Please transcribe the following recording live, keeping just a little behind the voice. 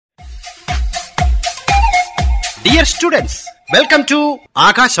Dear students, welcome to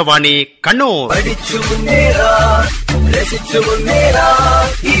AKASHVANI Kannur. പഠിച്ചു മുന്നേറാ രസിച്ചു മുന്നേറാ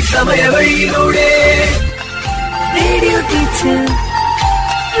ഈ സമയവഴിയിലൂടെ radio teacher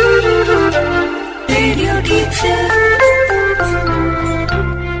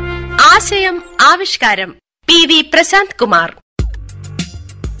ആശയം ആവിഷ്കാരം PV Prashant Kumar.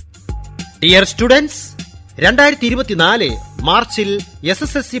 Dear students, 2024 മാർച്ചിൽ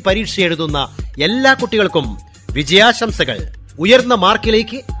SSLC പരീക്ഷ എഴുതുന്ന എല്ലാ കുട്ടികൾക്കും വിജയാശംസകൾ. ഉയർന്ന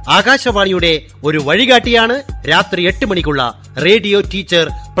മാർക്കിലേക്ക് ആകാശവാണിയുടെ ഒരു വഴികാട്ടിയാണ് രാത്രി 8 മണിക്കുള്ള റേഡിയോ ടീച്ചർ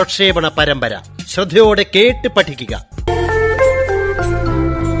പ്രക്ഷേപണ പരമ്പര. ശ്രദ്ധയോടെ കേട്ട് പഠിക്കുക.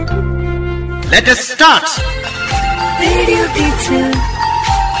 Let us start. Radio teacher,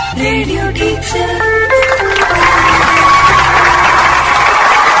 radio teacher.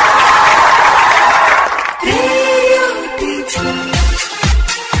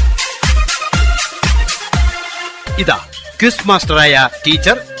 ഇതാ ക്വിസ് മാസ്റ്ററായ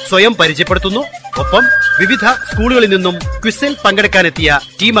ടീച്ചർ സ്വയം പരിചയപ്പെടുത്തുന്നു. ഒപ്പം വിവിധ സ്കൂളുകളിൽ നിന്നും ക്വിസിൽ പങ്കെടുക്കാനെത്തിയ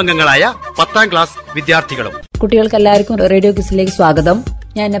ടീം അംഗങ്ങളായ 10ാം ക്ലാസ് വിദ്യാർത്ഥികളും. കുട്ടികൾക്ക് എല്ലാവർക്കും റേഡിയോ ക്വിസിലേക്ക് സ്വാഗതം.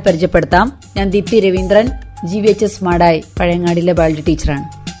 ഞാൻ എന്നെ പരിചയപ്പെടുത്താം. ഞാൻ ദീപ്തി രവീന്ദ്രൻ, G.V.H.S. മാടായി പഴയങ്ങാടിയിലെ ബയോളജി ടീച്ചറാണ്.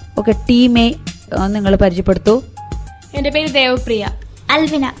 ഓക്കെ, ടീം എ നിങ്ങൾ പരിചയപ്പെടുത്തൂ. എന്റെ പേര് ദേവപ്രിയ.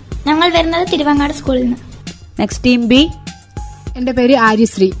 അൽവിന. ഞങ്ങൾ വരുന്നത് തിരുവങ്ങാട് സ്കൂളിൽ നിന്ന്. Next team B. എന്റെ പേര്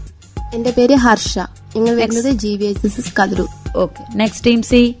ആര്യശ്രീ. എന്റെ പേര് ഹർഷ. ഞങ്ങൾ വരുന്നത് G.V.H.S. Kathirur. Okay, next team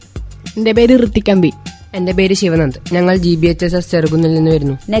C. എന്റെ പേര് ഋത്തിക്കമ്പി. എന്റെ പേര് ശിവനന്ദ്. ഞങ്ങൾ G.B.H.S.S ചെറുകുന്നിൽ നിന്ന്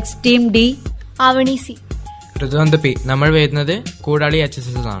വരുന്നു. Next team D. Avani C. ഋതുവന്ത് P. നമ്മൾ വരുന്നത് കൂടാളി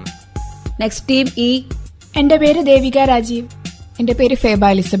HSS ആണ്. Next team E. എന്റെ പേര് ദേവിക രാജീവ്. എന്റെ പേര് ഫേബ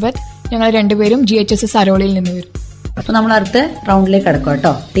എലിസബത്ത്. ഞങ്ങൾ രണ്ടുപേരും G.H.S.S അരോളിയിൽ നിന്ന് വരും. അപ്പൊ നമ്മൾ അടുത്ത റൗണ്ടിലേക്ക് കടക്കാം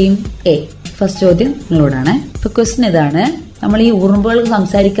കേട്ടോ. Team A. ഫസ്റ്റ് ചോദ്യം നിങ്ങളോടാണ്. ഇപ്പൊ ക്വസ്റ്റ്യൻ ഇതാണ്. നമ്മൾ ഈ ഉറുമ്പുകൾക്ക്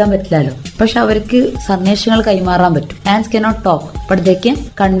സംസാരിക്കാൻ പറ്റില്ലല്ലോ, പക്ഷെ അവർക്ക് സന്ദേശങ്ങൾ കൈമാറാൻ പറ്റും. Hands cannot talk but they can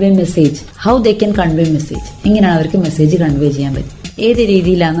convey message. How they can convey message? എങ്ങനെയാണ് അവർക്ക് മെസ്സേജ് കൺവേ ചെയ്യാൻ പറ്റും? ഏത്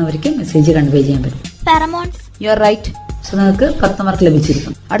രീതിയിലാണ് അവർക്ക് മെസ്സേജ് കൺവേ ചെയ്യാൻ പറ്റും? You are right. സോ നിങ്ങൾക്ക് 10 മാർക്ക്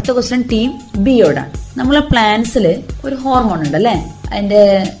ലഭിച്ചിരിക്കും. അടുത്ത ക്വസ്റ്റ്യൻ ടീം ബിയോടാണ്. നമ്മളെ പ്ലാന്റ്സിൽ ഒരു ഹോർമോൺ ഉണ്ട് അല്ലെ, അതിന്റെ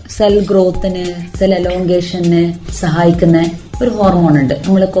സെൽ ഗ്രോത്തിന്, സെൽ എലോങ്കേഷന് സഹായിക്കുന്ന ഒരു ഹോർമോൺ ഉണ്ട്.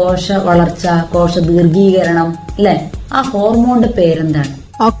 നമ്മള് കോശ വളർച്ച, കോശ ദീർഘീകരണം അല്ലെ, ആ ഹോർമോണിന്റെ പേരെന്താണ്?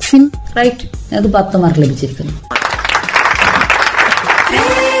 ഓക്സിൻ. റൈറ്റ്. നിങ്ങൾക്ക് 10 മാർക്ക് ലഭിച്ചിരിക്കുന്നു.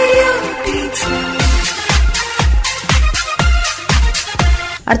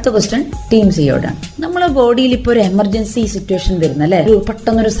 അടുത്ത ക്വസ്റ്റ്യൻ ടീം സിയോടാണ്. നമ്മളെ ബോഡിയിൽ ഇപ്പൊ ഒരു എമർജൻസി സിറ്റുവേഷൻ വരുന്ന അല്ലെ, ഒരു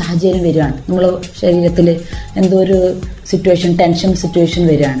പെട്ടെന്നൊരു സാഹചര്യം വരികയാണ്. നമ്മളെ ശരീരത്തിൽ എന്തോ ഒരു സിറ്റുവേഷൻ, ടെൻഷൻ സിറ്റുവേഷൻ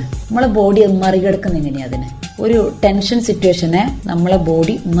വരികയാണ്. നമ്മളെ ബോഡി മറികടക്കുന്ന എങ്ങനെയാ? അതിന് ഒരു ടെൻഷൻ സിറ്റുവേഷനെ നമ്മളെ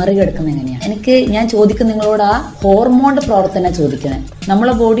ബോഡി മറികടക്കുന്ന എങ്ങനെയാണ്? ഞാൻ ചോദിക്കുന്ന നിങ്ങളോട് ആ ഹോർമോണിന്റെ പ്രവർത്തനം ചോദിക്കണേ.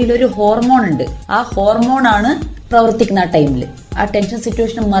 നമ്മളെ ബോഡിയിൽ ഒരു ഹോർമോൺ ഉണ്ട്. ആ ഹോർമോണാണ് പ്രവർത്തിക്കുന്ന ആ ടൈമിൽ, ആ ടെൻഷൻ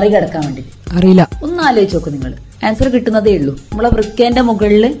സിറ്റുവേഷനെ മറികടക്കാൻ വേണ്ടി. അറിയില്ല. ഒന്ന് ആലോചിച്ച് നോക്ക് നിങ്ങൾ. ആൻസർ കിട്ടുന്നതേ ഉള്ളൂ. നമ്മളെ വൃക്കേന്റെ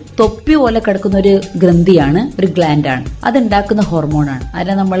മുകളിൽ തൊപ്പി പോലെ കിടക്കുന്ന ഒരു ഗ്രന്ഥിയാണ്, ഒരു ഗ്ലാൻഡാണ്. അതുണ്ടാക്കുന്ന ഹോർമോണാണ്.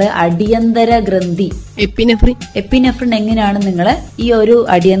 അതിനെ നമ്മള് അടിയന്തര ഗ്രന്ഥി എപ്പിനെഫ്രിൻ. എപ്പിനെഫ്രിൻ എങ്ങനെയാണ് നിങ്ങളെ ഈ ഒരു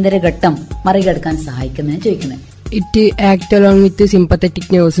അടിയന്തര ഘട്ടം മറികടക്കാൻ സഹായിക്കുന്നത് ചോദിക്കുന്നത്? It act along with sympathetic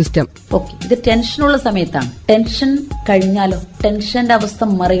nervous system. Okay, ഇത് ടെൻഷനുള്ള സമയത്താണ്. ടെൻഷൻ കഴിഞ്ഞാലോ, ടെൻഷന്റെ അവസ്ഥ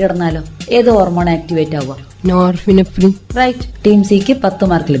മറികടന്നാലോ ഏത് ഹോർമോൺ ആക്ടിവേറ്റ് ആവുക? നോർഫിനെഫ്രിൻ. റൈറ്റ്. ടീം സിക്ക്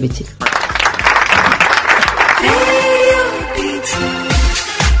 10 മാർക്ക് ലഭിച്ചു.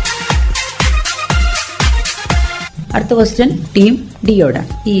 അടുത്ത ക്വസ്റ്റ്യൻ ടീം ഡിയോടാണ്.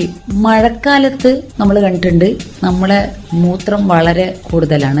 ഈ മഴക്കാലത്ത് നമ്മൾ കണ്ടിട്ടുണ്ട് നമ്മളെ മൂത്രം വളരെ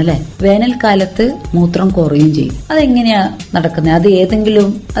കൂടുതലാണ് അല്ലെ, വേനൽക്കാലത്ത് മൂത്രം കുറയുകയും ചെയ്യും. അതെങ്ങനെയാ നടക്കുന്നത്? അത് ഏതെങ്കിലും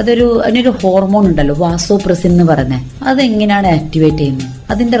അതിനൊരു ഹോർമോൺ ഉണ്ടല്ലോ, വാസോപ്രസിൻ എന്ന് പറയുന്നത്. അതെങ്ങനെയാണ് ആക്ടിവേറ്റ് ചെയ്യുന്നത്?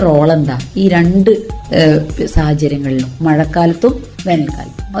 അതിന്റെ റോൾ എന്താ ഈ രണ്ട് സാഹചര്യങ്ങളിലും, മഴക്കാലത്തും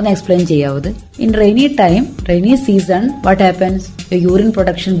വേനൽക്കാലത്തും? ഒന്ന് explain ചെയ്യാവത്? In rainy season what happens? Urine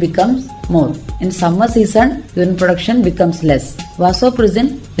production becomes more. In summer season, urine production becomes less. Vasopressin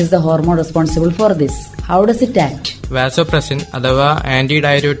is the hormone responsible for this. How does it act? Vasopressin അഥവാ ആന്റി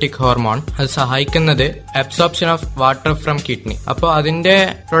ഡയറൂട്ടിക് ഹോർമോൺ അത് സഹായിക്കുന്നത് absorption of water from kidney. അപ്പോൾ അതിന്റെ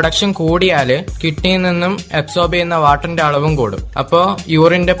production കൂടിയാല് കിഡ്നിയിൽ നിന്നും absorb ചെയ്യുന്ന വാട്ടറിന്റെ അളവും കൂടും. അപ്പോൾ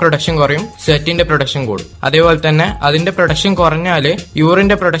യൂറിന്റെ പ്രൊഡക്ഷൻ കുറയും, സ്വെറ്റിന്റെ പ്രൊഡക്ഷൻ കൂടും. അതേപോലെ തന്നെ അതിന്റെ പ്രൊഡക്ഷൻ കുറഞ്ഞാല്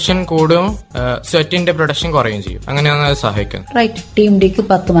യൂറിന്റെ പ്രൊഡക്ഷൻ കൂടും, സ്വെറ്റിന്റെ പ്രൊഡക്ഷൻ കുറയും ചെയ്യും. അങ്ങനെയാണ് അത് സഹായിക്കുന്നത്. റൈറ്റ്. ടീം ഡിക്ക്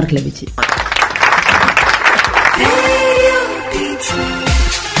 10 മാർക്ക് ലഭിച്ചു.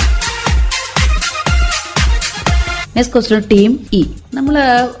 Next question team E. നമ്മള്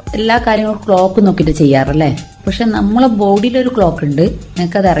എല്ലാ കാര്യങ്ങളും ക്ലോക്ക് നോക്കിയിട്ട് ചെയ്യാറല്ലേ, പക്ഷെ നമ്മളെ ബോഡിയിൽ ഒരു ക്ലോക്ക് ഉണ്ട്,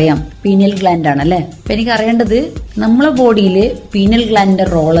 നിങ്ങൾക്കത് അറിയാം, പീനിയൽ ഗ്ലാൻഡ് ആണല്ലേ. അപ്പൊ എനിക്ക് അറിയേണ്ടത് നമ്മളെ ബോഡിയിൽ പീനിയൽ ഗ്ലാൻഡിന്റെ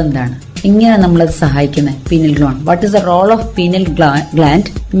റോൾ എന്താണ്? എങ്ങനെ നമ്മളത് സഹായിക്കുന്നത്? Pineal gland. What is the role of pineal gland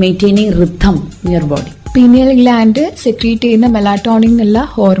maintaining rhythm in your body? Pineal gland secrete ചെയ്യുന്ന മെലാറ്റോണിൻ എന്നുള്ള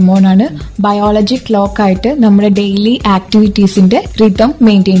ഹോർമോണാണ് ബയോളജി ക്ലോക്ക് ആയിട്ട് നമ്മുടെ ഡെയിലി ആക്ടിവിറ്റീസിന്റെ റിതം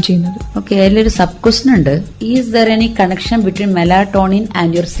മെയിൻറ്റെയിൻ ചെയ്യുന്നത്. ഓക്കെ, അതിലൊരു സബ് ക്വസ്റ്റൻ ഉണ്ട്. Is there any connection between melatonin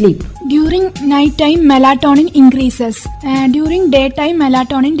and your sleep? During night time, melatonin increases. During daytime,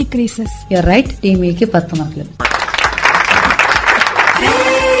 melatonin decreases. You are right. Team എക്ക് 10 mark.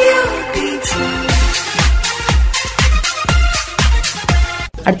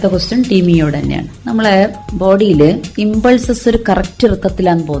 അടുത്ത question ടീമിയോട് തന്നെയാണ്. നമ്മളെ ബോഡിയില് impulses ഒരു correct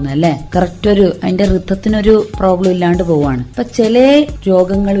ഋത്തത്തിലാണ് പോകുന്നത് അല്ലെ? കറക്റ്റ് ഒരു അതിന്റെ ഋത്തത്തിനൊരു പ്രോബ്ലം ഇല്ലാണ്ട് പോവാണ്. അപ്പൊ ചില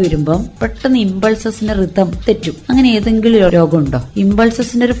രോഗങ്ങൾ വരുമ്പം പെട്ടെന്ന് ഇമ്പൾസസിന്റെ ഋത്തം തെറ്റും. അങ്ങനെ ഏതെങ്കിലും രോഗമുണ്ടോ?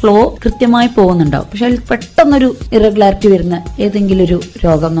 ഇമ്പൾസസിന്റെ ഒരു ഫ്ലോ കൃത്യമായി പോകുന്നുണ്ടാവും, പക്ഷെ അതിൽ പെട്ടെന്നൊരു ഇറഗുലാരിറ്റി വരുന്ന ഏതെങ്കിലും ഒരു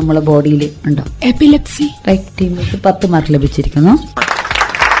രോഗം നമ്മളെ ബോഡിയിൽ ഉണ്ടോ? Epilepsy. റൈറ്റ്. ടീമിലേക്ക് 10 മാർക്ക് ലഭിച്ചിരിക്കുന്നു.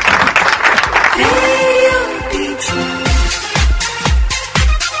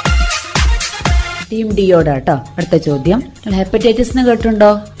 ടീം ഡിയോടാട്ടോ അടുത്ത ചോദ്യം. ഹെപ്പറ്റൈറ്റിസിനെ കേട്ടിട്ടുണ്ടോ?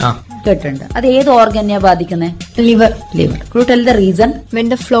 കേട്ടിട്ടുണ്ട്. അത് ഏത് ഓർഗനെയാ ബാധിക്കുന്നത്? Liver. Liver. Could you tell the reason? When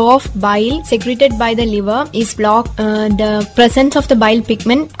the flow of bile secreted by the liver is blocked, the presence of the bile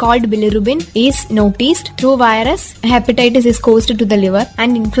pigment called bilirubin is noticed through virus. Hepatitis is caused to the liver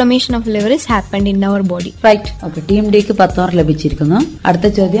and inflammation of liver is happened in our body. Right. Okay, team ഡിക്ക് 10 mark ലഭിച്ചിരിക്കുന്നു. അടുത്ത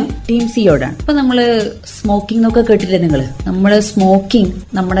ചോദ്യം team സിയോടാണ്. ഇപ്പൊ നമ്മള് smoking എന്നൊക്കെ കേട്ടില്ലേ നിങ്ങള്? നമ്മള് സ്മോക്കിംഗ്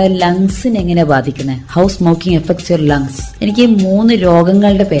നമ്മുടെ ലങ്സിനെ എങ്ങനെ ബാധിക്കുന്നത്? How smoking effects your lungs? എനിക്ക് 3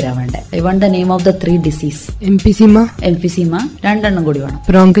 രോഗങ്ങളുടെ പേരാ വേണ്ടത്. I want the name of the 3 disease. emphysema, 2 കൂടി വേണം.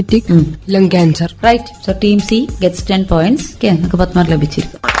 bronchitic, lung cancer. Right. So team C gets 10 points. Okay, നമുക്ക് 10 മാർക്ക്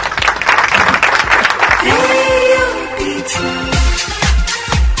ലഭിച്ചിരിക്കും.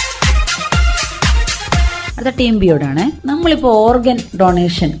 അടുത്ത ടീം ബിയോടാണ്. നമ്മളിപ്പോ ഓർഗൻ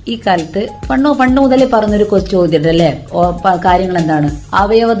ഡൊണേഷൻ ഈ കാലത്ത് പണ്ട് മുതലേ പറഞ്ഞൊരു ചോദ്യം അല്ലെ? കാര്യങ്ങൾ എന്താണ്?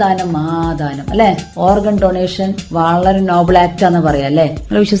 അവയവദാനം, മഹാദാനം അല്ലെ? ഓർഗൻ ഡൊണേഷൻ വളരെ നോബിൾ ആക്ട് ആണെന്ന് പറയാം അല്ലെ?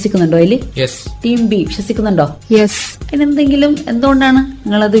 നിങ്ങൾ വിശ്വസിക്കുന്നുണ്ടോ അതില്? ടീം ബി വിശ്വസിക്കുന്നുണ്ടോ? യെസ്. അതിനെന്തെങ്കിലും എന്തുകൊണ്ടാണ്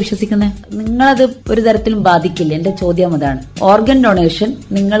നിങ്ങളത് വിശ്വസിക്കുന്നത്? നിങ്ങളത് ഒരു തരത്തിലും ബാധിക്കില്ലേ? എന്റെ ചോദ്യം അതാണ്. ഓർഗൻ ഡൊണേഷൻ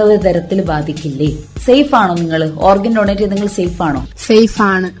നിങ്ങൾ ഒരു തരത്തിൽ ബാധിക്കില്ലേ? സേഫ് ആണോ? നിങ്ങൾ ഓർഗൻ ഡൊണേറ്റ് ചെയ്ത് നിങ്ങൾ സേഫ് ആണോ? സേഫ്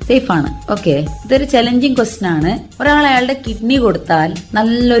ആണ്. സേഫ് ആണ്. ഓക്കെ, ഇതൊരു ചലഞ്ചിങ് ക്വസ്റ്റൻ ആണ്. ഒരാൾ അയാളുടെ കിഡ്നി കൊടുത്താൽ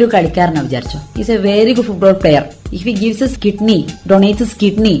നല്ലൊരു കളിക്കാരനാണ് വിചാരിച്ചോ. Is A very good football player. If he gives his kidney, donates his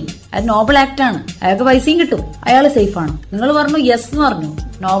kidney, അത് നോബിൾ ആക്ട് ആണ്. അയാൾക്ക് പൈസയും കിട്ടും. അയാൾ സേഫ് ആണോ? നിങ്ങൾ പറഞ്ഞു യെസ് എന്ന് പറഞ്ഞു,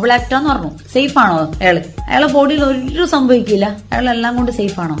 നോബിൾ ആക്ട് ആന്ന് പറഞ്ഞു. സേഫ് ആണോ അയാളെ ബോഡിയിൽ ഒരു സംഭവിക്കില്ല. അയാളെല്ലാം കൊണ്ട്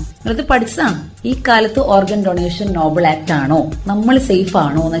സേഫ് ആണോ? നിങ്ങളിത് പഠിച്ചതാണ്. ഈ കാലത്ത് ഓർഗൻ ഡൊണേഷൻ നോബിൾ ആക്ട് ആണോ? നമ്മൾ സേഫ്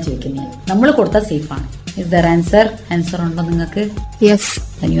ആണോ എന്നാ ചോദിക്കുന്നത്. നമ്മൾ കൊടുത്താൽ സേഫ് ആണ്. ഇസ് ദർ ആൻസർ ഉണ്ടോ നിങ്ങൾക്ക്? യെസ്.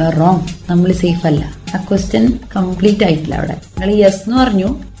 You are wrong. നമ്മൾ സേഫ് അല്ല. ആ ക്വസ്റ്റ്യൻ കംപ്ലീറ്റ് ആയിട്ടില്ല അവിടെ. നിങ്ങൾ യെസ് എന്ന് പറഞ്ഞു.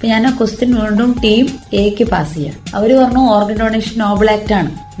 അപ്പൊ ഞാൻ ആ ക്വസ്റ്റ്യൻ വീണ്ടും ടീം എക്ക് പാസ് ചെയ്യാം. അവര് പറഞ്ഞു ഓർഗൻ ഡൊണേഷൻ നോബിൾ ആക്ട്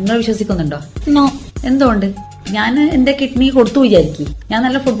ആണ്. നിങ്ങൾ വിശ്വസിക്കുന്നുണ്ടോ? No. എന്തുകൊണ്ട്? ഞാൻ എന്റെ കിഡ്നി കൊടുത്തു വിചാരിക്കും, ഞാൻ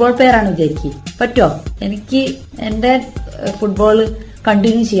നല്ല ഫുട്ബോൾ പ്ലെയർ ആണ് വിചാരിക്കും, പറ്റോ? എനിക്ക് എന്റെ ഫുട്ബോൾ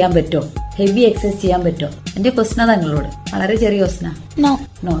കണ്ടിന്യൂ ചെയ്യാൻ പറ്റോ? ഹെവി എക്സസൈസ് ചെയ്യാൻ പറ്റോ? എന്റെ ക്വസ്റ്റൻ അതാ നിങ്ങളോട്. വളരെ ചെറിയ ക്വസ്റ്റനാ.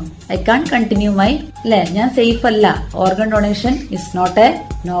 No, I can't continue my അല്ലെ? ഞാൻ സേഫ് അല്ല. Organ donation is not A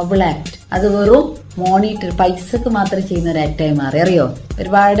Noble act. അത് വെറും മോണിറ്റർ പൈസക്ക് മാത്രം ചെയ്യുന്ന ഒരു ആക്ടായി മാറി. അറിയോ?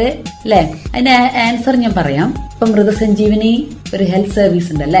 ഒരുപാട് അല്ലെ? അതിന്റെ ആൻസർ ഞാൻ പറയാം. ഇപ്പൊ മൃഗസഞ്ജീവനി ഒരു ഹെൽത്ത്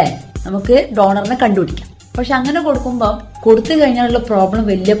സർവീസ് ഉണ്ട് അല്ലെ? നമുക്ക് ഡോണറിനെ കണ്ടുപിടിക്കാം. പക്ഷെ അങ്ങനെ കൊടുക്കുമ്പോൾ കൊടുത്തു കഴിഞ്ഞാലുള്ള പ്രോബ്ലം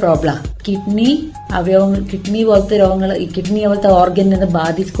വലിയ പ്രോബ്ലം. കിഡ്നി പോലത്തെ രോഗങ്ങൾ, ഈ കിഡ്നി പോലത്തെ ഓർഗനിനെ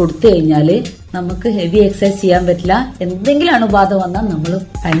ബാധിച്ച് കൊടുത്തു കഴിഞ്ഞാല് നമുക്ക് ഹെവി എക്സസൈസ് ചെയ്യാൻ പറ്റില്ല. എന്തെങ്കിലും അണുബാധ വന്നാൽ നമ്മൾ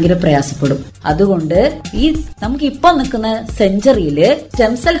ഭയങ്കര പ്രയാസപ്പെടും. അതുകൊണ്ട് ഈ നമുക്ക് ഇപ്പൊ നിൽക്കുന്ന സെഞ്ചുറിയില്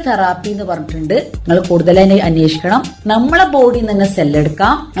സ്റ്റെം സെൽ തെറാപ്പി എന്ന് പറഞ്ഞിട്ടുണ്ട്. നിങ്ങൾ കൂടുതലായി അന്വേഷിക്കണം. നമ്മളെ ബോഡിയിൽ നിന്ന് തന്നെ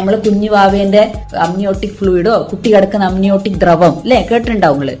സെല്ലെടുക്കാം. നമ്മളെ കുഞ്ഞുവാവേന്റെ അമ്നിയോട്ടിക് ഫ്ലൂയിഡോ കുട്ടി കിടക്കുന്ന അമ്നിയോട്ടിക് ദ്രവം അല്ലെ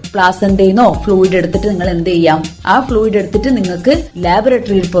കേട്ടിട്ടുണ്ടാവും നിങ്ങള്. പ്ലാസന്റെന്നോ ഫ്ലൂയിഡ് എടുത്തിട്ട് നിങ്ങൾ എന്ത് ചെയ്യാം? ആ ഫ്ലൂയിഡ് എടുത്തിട്ട് നിങ്ങൾക്ക്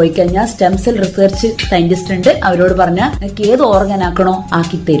ലാബറട്ടറിയിൽ പോയി കഴിഞ്ഞാൽ സ്റ്റെം സെൽ റിസർച്ച് സയന്റിസ്റ്റ് ഉണ്ട്. അവരോട് പറഞ്ഞാൽ നിങ്ങൾക്ക് ഏത് ഓർഗൻ ആക്കണോ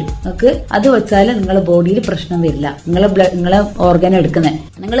ആക്കി തരും. നിങ്ങൾക്ക് അത് വെച്ചാല് നിങ്ങളെ ബോഡിയിൽ പ്രശ്നം വരില്ല. നിങ്ങളെ ഓർഗൻ എടുക്കുന്നത്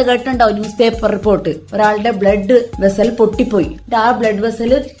നിങ്ങൾ കേട്ടിട്ടുണ്ടാവും. ന്യൂസ് പേപ്പർ റിപ്പോർട്ട്, ഒരാളുടെ ബ്ലഡ് വെസൽ പൊട്ടിപ്പോയി. ആ ബ്ലഡ്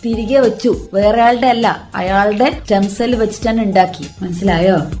വെസൽ തിരികെ വെച്ചു. വേറെ ആളുടെ അല്ല, അയാളുടെ സ്റ്റെം സെൽ വെച്ചിട്ടാണ് ഉണ്ടാക്കി.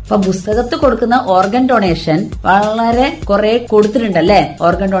 മനസ്സിലായോ? അപ്പൊ പുസ്തകത്ത് കൊടുക്കുന്ന ഓർഗൻ ഡൊണേഷൻ വളരെ കുറെ കൊടുത്തിട്ടുണ്ടല്ലേ?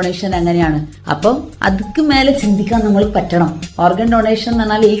 ഓർഗൻ ഡൊണേഷൻ എങ്ങനെയാണ്? അപ്പം അതിക്ക് മേലെ ചിന്തിക്കാൻ നമ്മൾ പറ്റണം. ഓർഗൻ ഡൊണേഷൻ എന്ന്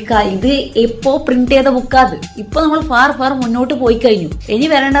പറഞ്ഞാൽ ഇത് എപ്പോ പ്രിന്റ് ചെയ്ത ബുക്കാത്. ഇപ്പൊ നമ്മൾ ഫാർ മുന്നോട്ട് പോയി കഴിഞ്ഞു. ഇനി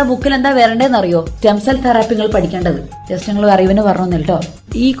വരേണ്ട ബുക്കിൽ എന്താ വരേണ്ടതെന്ന് അറിയോ? സ്റ്റെം സെൽ തെറാപ്പി നിങ്ങൾ പഠിക്കേണ്ടത്. ജസ്റ്റ് നിങ്ങൾ അറിവിന് പറഞ്ഞു കേട്ടോ.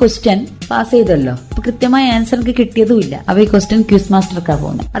 ഈ ക്വസ്റ്റ്യൻ പാസ് ചെയ്തല്ലോ. അപ്പൊ കൃത്യമായ ആൻസർ എനിക്ക് കിട്ടിയതുമില്ല. അപ്പൊ ഈ ക്വസ്റ്റ്യൻ ക്വിസ് മാസ്റ്റർക്കാ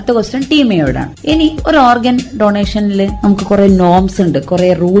പോകുന്നത്. അടുത്ത ക്വസ്റ്റ്യൻ ടീം എയോടാണ്. ഇനി ഒരു ഓർഗൻ ഡൊണേഷനിൽ നമുക്ക് കുറെ നോംസ് ഉണ്ട്, കുറെ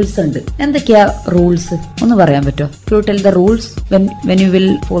റൂൾസ് ഉണ്ട്. എന്തൊക്കെയാ റൂൾസ് ഒന്ന് പറയാൻ പറ്റുമോ? To tell the rules when you will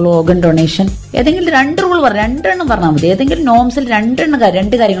follow organ donation. ഏതെങ്കിലും 2 റൂൾ രണ്ടെണ്ണം പറഞ്ഞാൽ മതി. ഏതെങ്കിലും നോംസിൽ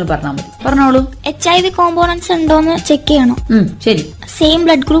 2 കാര്യങ്ങൾ പറഞ്ഞാൽ മതി. പറഞ്ഞോളൂ. HIV കോമ്പോണൻസ് ഉണ്ടോന്ന് ചെക്ക് ചെയ്യണം. ശരി. സെയിം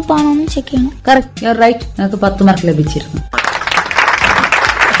ബ്ലഡ് ഗ്രൂപ്പ് ആണോ എന്ന് ചെക്ക് ചെയ്യണം. Correct, you are right. നിങ്ങൾക്ക് 10 മാർക്ക് ലഭിച്ചിരുന്നു.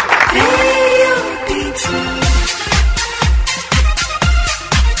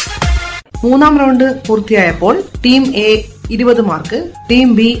 മൂന്നാം round പൂർത്തിയായപ്പോൾ team A 20 mark, team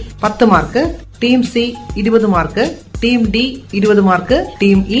B 10 mark, team C 20 mark, team D 20 mark,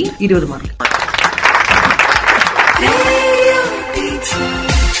 team E 20 mark.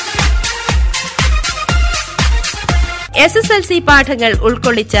 SSLC പാഠങ്ങൾ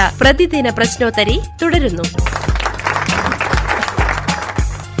ഉൾക്കൊള്ളിച്ച പ്രതിദിന പ്രശ്നോത്തരി തുടരുന്നു.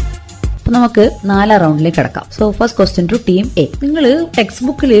 നമുക്ക് 4ാം റൗണ്ടിലേക്ക് കടക്കാം. So first question to team A. നിങ്ങൾ ടെക്സ്റ്റ്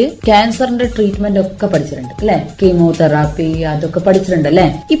ബുക്കിൽ ക്യാൻസറിന്റെ ട്രീറ്റ്മെന്റ് ഒക്കെ പഠിച്ചിട്ടുണ്ട് അല്ലെ? കീമോതെറാപ്പി അതൊക്കെ പഠിച്ചിട്ടുണ്ട് അല്ലെ?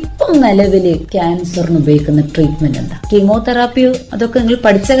 ഇപ്പം നിലവില് ക്യാൻസറിന് ഉപയോഗിക്കുന്ന ട്രീറ്റ്മെന്റ് എന്താ? കീമോതെറാപ്പി അതൊക്കെ നിങ്ങൾ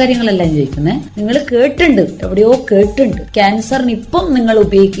പഠിച്ച കാര്യങ്ങളല്ല ചോദിക്കുന്നത്. നിങ്ങൾ കേട്ടിട്ടുണ്ട്, എവിടെയോ കേട്ടിട്ടുണ്ട്. ക്യാൻസറിന് ഇപ്പം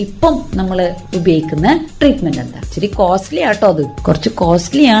നമ്മൾ ഉപയോഗിക്കുന്ന ട്രീറ്റ്മെന്റ് എന്താ? ഇച്ചിരി കോസ്റ്റ്ലി ആട്ടോ, അത് കുറച്ച്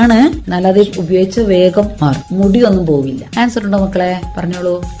കോസ്റ്റ്ലി ആണ്. എന്നാൽ അത് ഉപയോഗിച്ച വേഗം മാറും, മുടിയൊന്നും പോവില്ല. ആൻസർ ഉണ്ടോ മക്കളെ?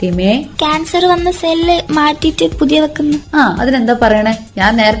 പറഞ്ഞോളൂ ടീമേ. ക്യാൻസർ വന്ന സെല്ല് മാറ്റിട്ട് പുതിയ വെക്കുന്നു. അതിനെന്താ പറയണേ?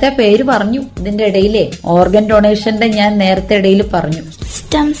 ഞാൻ നേരത്തെ പേര് പറഞ്ഞു ഇതിന്റെ ഇടയിലെ ഓർഗൻ ഡൊണേഷന്റെ ഞാൻ നേരത്തെ ഇടയിൽ പറഞ്ഞു.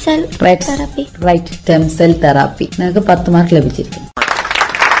 Stem cell therapy. Right, stem cell therapy. നിങ്ങൾക്ക് 10 മാർക്ക് ലഭിച്ചിരിക്കുന്നു.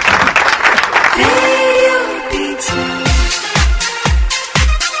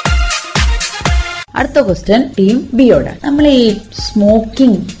 അടുത്ത ക്വസ്റ്റ്യൻ ടീം ബിയോടാണ്. നമ്മൾ ഈ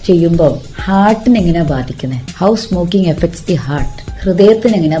സ്മോക്കിംഗ് ചെയ്യുമ്പോൾ ഹാർട്ടിന് എങ്ങനെയാ ബാധിക്കുന്നത്? How smoking effects the heart?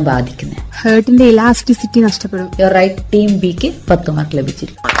 ഹൃദയത്തിന് എങ്ങനെയാ ബാധിക്കുന്നത്? ഹാർട്ടിന്റെ ഇലാസ്റ്റിസിറ്റി നഷ്ടപ്പെടും. You are right. ടീം ബിക്ക് 10 മാർക്ക്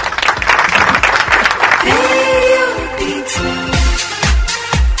ലഭിച്ചിരിക്കും.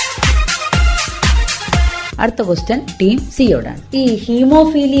 അടുത്ത ക്വസ്റ്റ്യൻ ടീം സിയോടാണ്. ഈ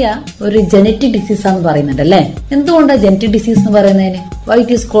ഹീമോഫീലിയ ഒരു ജനറ്റിക് ഡിസീസ് ആണെന്ന് പറയുന്നുണ്ട് അല്ലെ? എന്തുകൊണ്ടാണ് ജനറ്റിക് ഡിസീസ് എന്ന് പറയുന്നതിന്? Why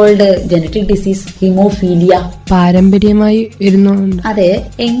it is called genetic disease haemophilia? പാരമ്പര്യമായി വരുന്നുണ്ട്. അതെ,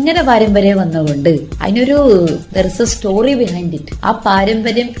 എങ്ങനെ പാരമ്പര്യം വന്നുകൊണ്ട്? അതിനൊരു there is A story behind it. ആ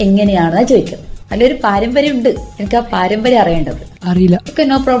പാരമ്പര്യം എങ്ങനെയാണെന്ന് ചോദിക്കുന്നത്. അതിലൊരു പാരമ്പര്യം ഉണ്ട്, എനിക്ക് ആ പാരമ്പര്യം അറിയേണ്ടത്. അറിയില്ല. Okay,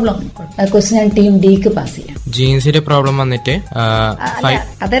 no problem. ക്വസ്റ്റ്യൻ ഞാൻ ടീം ഡിക്ക് പാസ് ചെയ്യാം. ജീൻസിന്റെ പ്രോബ്ലം വന്നിട്ട്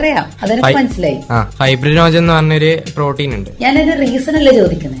അതറിയാം, അതെനിക്ക് മനസ്സിലായി. ഫൈബ്രിനോജൻ എന്ന് പറഞ്ഞൊരു പ്രോട്ടീൻ ഉണ്ട്. ഞാനൊരു റീസൺ അല്ലേ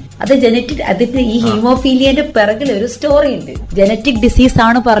ചോദിക്കുന്നത്. അത് ജനറ്റിക്, അതിന് ഈ ഹീമോഫീലിയന്റെ പിറകിൽ ഒരു സ്റ്റോറി ഉണ്ട്. ജനറ്റിക് ഡിസീസ്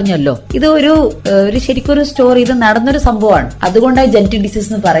ആണ് പറഞ്ഞല്ലോ. ഇത് ഒരു ശരിക്കും ഒരു സ്റ്റോറി, ഇത് നടന്നൊരു സംഭവമാണ്. അതുകൊണ്ടാണ് ജനറ്റിക് ഡിസീസ്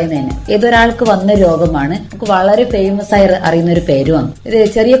എന്ന് പറയുന്നതിന്. ഏതൊരാൾക്ക് വന്ന രോഗമാണ്, നമുക്ക് വളരെ ഫേമസ് ആയി അറിയുന്ന ഒരു പേരുമാണ്. ഇത്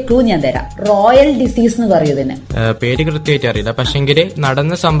ചെറിയ ക്ലൂ ഞാൻ തരാം. റോയൽ ഡിസീസ് എന്ന് പറയും ഇതിന്. പേര് കൃത്യമായിട്ട് അറിയില്ല, പക്ഷെങ്കിൽ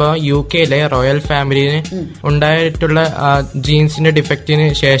നടന്ന സംഭവം UK റോയൽ ഫാമിലിന് ഉണ്ടായിട്ടുള്ള ജീൻസിന്റെ ഡിഫക്റ്റിന്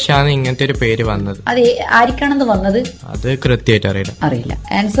ശേഷമാണ് ഇങ്ങനത്തെ ഒരു പേര് വന്നത്. അത് ആർക്കാണെന്ന് വന്നത് അത് കൃത്യമായിട്ട് അറിയില്ല.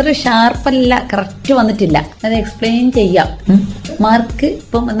 ആൻസർ ഷാർപ്പല്ല, കറക്റ്റ് വന്നിട്ടില്ല. അത് എക്സ്പ്ലെയിൻ ചെയ്യാം. മാർക്ക്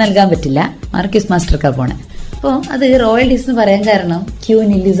ഇപ്പം നൽകാൻ പറ്റില്ല. മാർക്ക് ക്വിസ് മാസ്റ്റർക്കാ പോണേ. അപ്പൊ അത് റോയൽ ഡിസീസ് എന്ന് പറയാൻ കാരണം ക്യൂൻ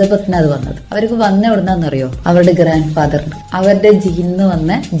എലിസബത്തിന് അത് വന്നത്. അവർക്ക് വന്ന എവിടുന്നറിയോ? അവരുടെ ഗ്രാൻഡ് ഫാദറിന് അവരുടെ ജീനിന്ന്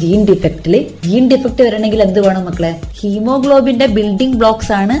വന്ന ജീൻ ഡിഫക്ട് വരണമെങ്കിൽ എന്ത് വേണം മക്കളെ? ഹീമോഗ്ലോബിന്റെ ബിൽഡിംഗ്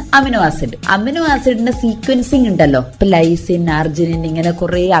ബ്ലോക്സ് ആണ് അമിനോ ആസിഡ്. അമിനോ ആസിഡിന്റെ സീക്വൻസിങ് ഉണ്ടല്ലോ. ഇപ്പൊ ലൈസിൻ, അർജിനിൻ, ഇങ്ങനെ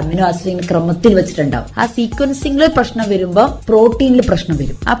കുറെ അമിനോ ആസിഡ് ക്രമത്തിൽ വെച്ചിട്ടുണ്ടാവും. ആ സീക്വൻസിംഗിൽ പ്രശ്നം വരുമ്പോ പ്രോട്ടീനിൽ പ്രശ്നം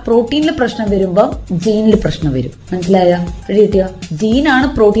വരും. ആ പ്രോട്ടീനിൽ പ്രശ്നം വരുമ്പോ ജീനിൽ പ്രശ്നം വരും. മനസ്സിലായോ? കിട്ടിയോ? ജീനാണ്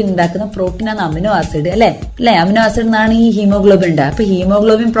പ്രോട്ടീൻ ഉണ്ടാക്കുന്നത്, പ്രോട്ടീനാണ് അമിനോ ആസിഡ് അല്ലെ? അമിനോ ആസിഡ് നിന്നാണ് ഈ ഹീമോഗ്ലോബിൻ ഉണ്ടാകുക. അപ്പൊ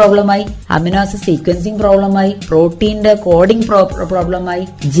haemoglobin പ്രോബ്ലമായി, amino acid sequencing പ്രോബ്ലമായി, പ്രോട്ടീന്റെ coding പ്രോബ്ലമായി,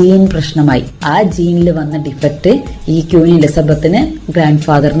 gene പ്രശ്നമായി. ആ ജീനിൽ വന്ന ഡിഫക്ട് ഈ ക്യൂൻ എലിസബത്തിന് ഗ്രാൻഡ്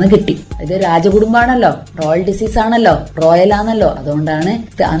ഫാദറിന് കിട്ടി. ഇത് രാജകുടുംബാണല്ലോ, റോയൽ ഡിസീസ് ആണല്ലോ, റോയൽ ആണല്ലോ. അതുകൊണ്ടാണ്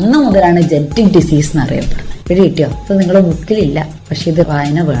അന്ന് മുതലാണ് ജനറ്റിക് ഡിസീസ് എന്ന് അറിയപ്പെടുന്നത്. കിട്ടിയോ? ഇത് നിങ്ങളുടെ ബുക്കിലില്ല, പക്ഷെ ഇത്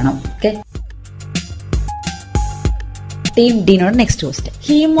വായന വേണം. Okay, team ഡിനോട് next question.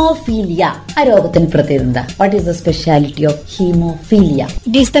 Haemophilia ആ രോഗത്തിന് പ്രത്യേകത എന്താ? What is the speciality of haemophilia?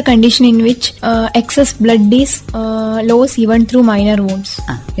 It is the condition in which excess blood is lost even through minor wounds.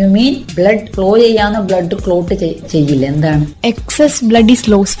 You mean blood flow ചെയ്യാവുന്ന ബ്ലഡ് ക്ലോട്ട് ചെയ്യില്ല? എന്താണ്? Excess blood is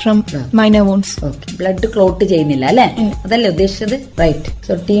lost from minor wounds. Okay, blood clot ചെയ്യുന്നില്ല അല്ലെ? അതല്ലേ ഉദ്ദേശിച്ചത്? Right.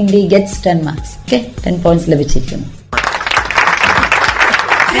 So team D gets 10 marks. Okay, 10 points ലഭിച്ചിരിക്കുന്നു.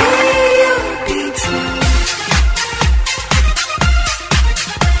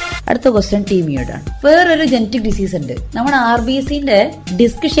 അടുത്ത അടുത്ത ക്വസ്റ്റ്യൻ ടീം ഇയോടാണ്. വേറൊരു ജനറ്റിക് ഡിസീസ് ഉണ്ട്. നമ്മുടെ RBCന്റെ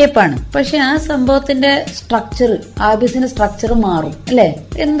ഡിസ്ക് ഷേപ്പാണ്, പക്ഷെ ആ സംഭവത്തിന്റെ സ്ട്രക്ചർ, RBCന്റെ സ്ട്രക്ചർ മാറും അല്ലെ?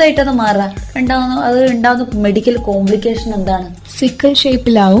 എന്തായിട്ടത് മാറാ? ഉണ്ടാവുന്ന മെഡിക്കൽ കോംപ്ലിക്കേഷൻ എന്താണ്? സിക്കിൾ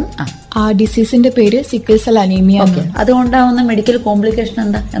ഷേപ്പിലാവും. ആ ഡിസീസിന്റെ പേര് sickle cell anaemia. അതുകൊണ്ടാവുന്ന medical complication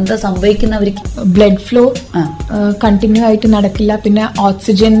എന്താ സംഭവിക്കുന്നവർക്ക്? ബ്ലഡ് ഫ്ലോ കണ്ടിന്യൂ ആയിട്ട് നടക്കില്ല, പിന്നെ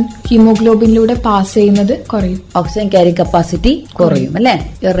ഓക്സിജൻ ഹീമോഗ്ലോബിനിലൂടെ പാസ് ചെയ്യുന്നത് കുറയും, ഓക്സിജൻ ക്യാരി കപ്പാസിറ്റി കുറയും അല്ലെ?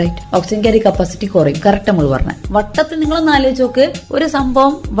 റൈറ്റ്, ഓക്സിജൻ ക്യാരി കപ്പാസിറ്റി കുറയും. കറക്റ്റ് നമ്മൾ പറഞ്ഞ. വട്ടത്തിൽ നിങ്ങളൊന്ന് ആലോചിച്ച് നോക്ക്, ഒരു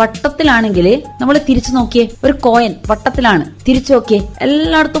സംഭവം വട്ടത്തിലാണെങ്കിൽ നമ്മൾ തിരിച്ചു നോക്കിയേ, ഒരു കോയിൻ വട്ടത്തിലാണ്, തിരിച്ചു നോക്കിയേ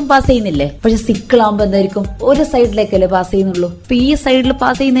എല്ലായിടത്തും പാസ് ചെയ്യുന്നില്ലേ? പക്ഷെ സിക്കിളാകുമ്പോ എന്തായിരിക്കും? ഒരു സൈഡിലേക്കല്ലേ പാസ് ചെയ്യുന്നുള്ളൂ. അപ്പൊ ഈ സൈഡിൽ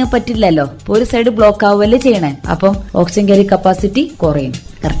പാസ് ചെയ്യുന്നത് പറ്റില്ലല്ലോ, ഒരു സൈഡ് ബ്ലോക്ക് ആവുകയല്ലേ ചെയ്യണേ. അപ്പം ഓക്സിജൻ ക്യാരി കപ്പാസിറ്റി കുറയും.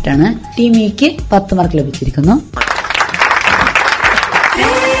 കറക്റ്റാണ്. ടീം ഇക്ക് 10 മാർക്ക് ലഭിച്ചിരിക്കുന്നു.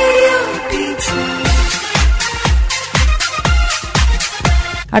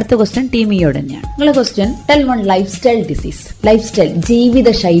 അടുത്ത ക്വസ്റ്റ്യൻ ടീം ഇയോട് തന്നെയാണ്. നിങ്ങളെ question, tell one life style disease. Life style,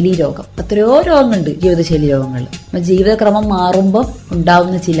 ജീവിതശൈലി രോഗം. എത്രയോ രോഗങ്ങളുണ്ട് ജീവിതശൈലി രോഗങ്ങൾ. ജീവിതക്രമം മാറുമ്പോൾ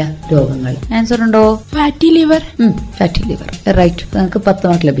ഉണ്ടാവുന്ന ചില രോഗങ്ങൾ. ആൻസർ ഉണ്ടോ? Fatty liver. Fatty liver, right. നിങ്ങൾക്ക് 10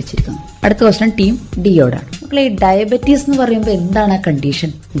 മാർക്ക് ലഭിച്ചിരിക്കുന്നു. അടുത്ത ക്വസ്റ്റ്യൻ ടീം ഡി യോടാണ്. മക്കളെ, ഡയബറ്റീസ് എന്ന് പറയുമ്പോൾ എന്താണ് ആ കണ്ടീഷൻ?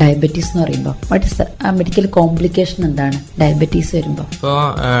 ഡയബറ്റീസ് എന്ന് പറയുമ്പോൾ വാട്ട് ഇസ് ആ മെഡിക്കൽ കോംപ്ലിക്കേഷൻ എന്താണ് ഡയബറ്റീസ് വരുമ്പോ? ഇപ്പോ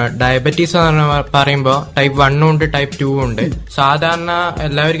ഡയബറ്റീസ് പറയുമ്പോ ടൈപ്പ് 1 ഉണ്ട്, ടൈപ്പ് 2 ഉണ്ട്. സാധാരണ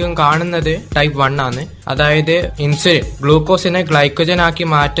എല്ലാവർക്കും കാണുന്നത് ടൈപ്പ് 1 ആണ്. അതായത് ഇൻസുലിൻ, ഗ്ലൂക്കോസിനെ ഗ്ലൈക്കോജൻ ആക്കി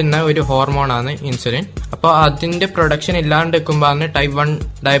മാറ്റുന്ന ഒരു ഹോർമോൺ ആണ് ഇൻസുലിൻ. അപ്പൊ അതിന്റെ പ്രൊഡക്ഷൻ ഇല്ലാണ്ട് വെക്കുമ്പോഴാണ് ടൈപ്പ് 1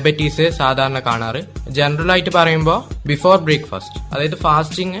 ഡയബറ്റീസ് സാധാരണ കാണാറ്. ജനറൽ ആയിട്ട് പറയുമ്പോൾ ബിഫോർ ബ്രേക്ക്ഫാസ്റ്റ്, അതായത്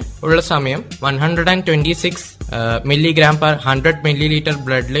ഫാസ്റ്റിംഗ് ഉള്ള സമയം 126 മില്ലിഗ്രാം പെർ 100 മില്ലി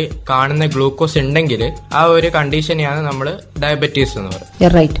ബ്ലഡിൽ കാണുന്ന ഗ്ലൂക്കോസ് ഉണ്ടെങ്കിൽ ആ ഒരു കണ്ടീഷനെയാണ് നമ്മൾ ഡയബറ്റീസ് എന്ന്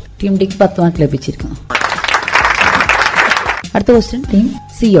പറയുന്നത്. റൈറ്റ്. ടീം ഡിക്ക് 10 മാർക്ക് ലഭിച്ചിരിക്കുന്നു. അടുത്ത ക്വസ്റ്റ്യൻ ടീം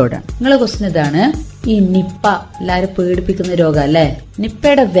സിയോടാണ്. നിങ്ങളെ ക്വസ്റ്റ്യൻ ഇതാണ്. ഈ നിപ്പ എല്ലാരും പേടിപ്പിക്കുന്ന രോഗം അല്ലെ?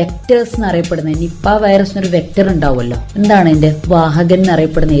 നിപ്പയുടെ വെക്ടേഴ്സ് എന്നറിയപ്പെടുന്ന, നിപ്പ വൈറസിനൊരു വെക്ടർ ഉണ്ടാവുമല്ലോ, എന്താണ് അതിന്റെ വാഹകൻ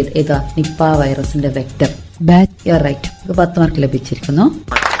എന്നറിയപ്പെടുന്ന ഏതാ? നിപ്പ വൈറസിന്റെ വെക്ടർ ബാറ്റ്. റൈറ്റ്. 10 മാർക്ക് ലഭിച്ചിരിക്കുന്നു.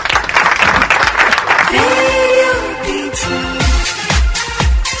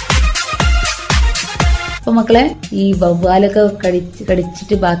 അപ്പൊ മക്കളെ, ഈ വവ്വാലൊക്കെ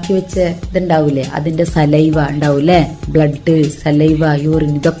കടിച്ചിട്ട് ബാക്കി വെച്ച ഇതുണ്ടാവൂലേ, അതിന്റെ സലൈവ ഉണ്ടാവൂലേ, ബ്ലഡ്, സലൈവ,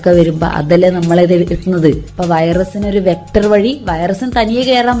 യൂറിൻ, ഇതൊക്കെ വരുമ്പോ അതല്ലേ നമ്മളത് എത്തുന്നത്. അപ്പൊ വൈറസിനൊരു വെക്ടർ വഴി, വൈറസിന് തനിയെ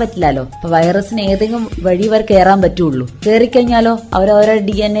കയറാൻ പറ്റില്ലല്ലോ. അപ്പൊ വൈറസിന് ഏതെങ്കിലും വഴി വരെ കയറാൻ പറ്റുള്ളൂ. കയറിക്കഴിഞ്ഞാലോ അവരവരുടെ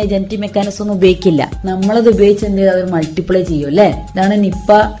DNA ജനറ്റിക് മെക്കാനിസം ഒന്നും ഉപയോഗിക്കില്ല. നമ്മളത് ഉപയോഗിച്ച് എന്ത് ചെയ്ത് അവർ മൾട്ടിപ്ലൈ ചെയ്യും അല്ലെ? ഇതാണ്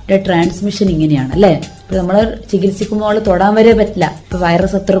നിപ്പയുടെ ട്രാൻസ്മിഷൻ. ഇങ്ങനെയാണ് അല്ലെ? ഇപ്പൊ നമ്മള് ചികിത്സിക്കുമ്പോൾ തൊടാൻ വരെ പറ്റില്ല. ഇപ്പൊ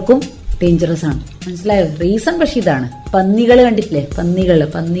വൈറസ് അത്രക്കും ഡേഞ്ചറസ് ആണ്. മനസ്സിലായോ? റീസൺ പക്ഷെ ഇതാണ്. പന്നികൾ കണ്ടിട്ടില്ലേ?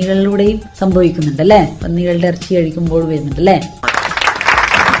 പന്നികളിലൂടെയും സംഭവിക്കുന്നുണ്ട് അല്ലെ? പന്നികളുടെ ഇറച്ചി കഴിക്കുമ്പോൾ വരുന്നുണ്ട് അല്ലെ?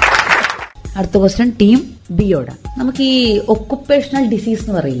 അടുത്ത ക്വസ്റ്റ്യൻ ടീം ബിയോടാണ്. നമുക്ക് ഈ ഒക്കുപേഷണൽ ഡിസീസ്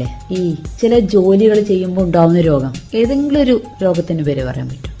എന്ന് പറയില്ലേ, ഈ ചില ജോലികൾ ചെയ്യുമ്പോൾ ഉണ്ടാവുന്ന രോഗം, ഏതെങ്കിലും ഒരു രോഗത്തിന് പേര് പറയാൻ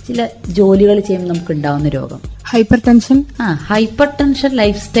പറ്റും? ചില ജോലികൾ ചെയ്യുമ്പോൾ നമുക്ക് ഉണ്ടാവുന്ന രോഗം. Hyper tension. Hyper tension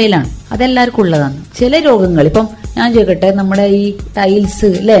life സ്റ്റൈലാണ്. അതെല്ലാവർക്കും ഉള്ളതാണ്. ചില രോഗങ്ങൾ, ഇപ്പം ഞാൻ ചോദിക്കട്ടെ, നമ്മുടെ ഈ ടൈൽസ്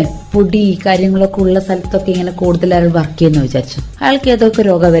അല്ലെ, പൊടി കാര്യങ്ങളൊക്കെ ഉള്ള സ്ഥലത്തൊക്കെ ഇങ്ങനെ കൂടുതൽ ആരും വർക്ക് ചെയ്യുന്ന വിചാരിച്ചു, അയാൾക്ക് ഏതൊക്കെ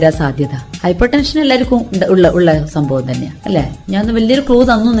രോഗം വരാൻ സാധ്യത? ഹൈപ്പർ ടെൻഷൻ എല്ലാവർക്കും ഉള്ള സംഭവം തന്നെയാണ് അല്ലെ? ഞാൻ വലിയൊരു ക്ലൂ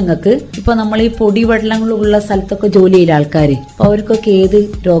തന്നു നിങ്ങൾക്ക്. ഇപ്പൊ നമ്മൾ ഈ പൊടി വെള്ളങ്ങളുള്ള സ്ഥലത്തൊക്കെ ജോലി ചെയ്യില്ല ആൾക്കാര്, അപ്പൊ അവർക്കൊക്കെ ഏത്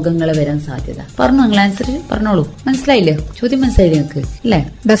രോഗങ്ങൾ വരാൻ സാധ്യത? പറഞ്ഞു, നിങ്ങൾ ആൻസർ പറഞ്ഞോളൂ. മനസ്സിലായില്ലേ? ചോദ്യം മനസ്സിലായില്ലേ നിങ്ങൾക്ക് അല്ലെ?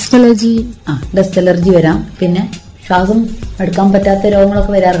 Dust allergy. ഡസ്റ്റ് അലർജി വരാം. പിന്നെ ശ്വാസം എടുക്കാൻ പറ്റാത്ത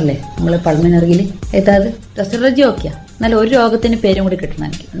രോഗങ്ങളൊക്കെ വരാറില്ലേ നമ്മള് പൾമനറിയിൽ? ഏതാത്? Dust allergy ഓക്കെയാ. എന്നാലും ഒരു രോഗത്തിന് പേരും കൂടി കിട്ടണം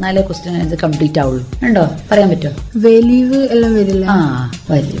എനിക്ക്, എന്നാലേ ക്വസ്റ്റ്യൻ ആൻസർ കംപ്ലീറ്റ് ആവുള്ളൂ. ഉണ്ടോ? പറയാൻ പറ്റുമോ? വലിവ് എല്ലാം വരില്ല.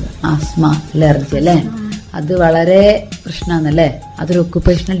 വലിവ്, ആസ്മ, അലർജി അല്ലെ? അത് വളരെ പ്രശ്നമാണല്ലേ? അതൊരു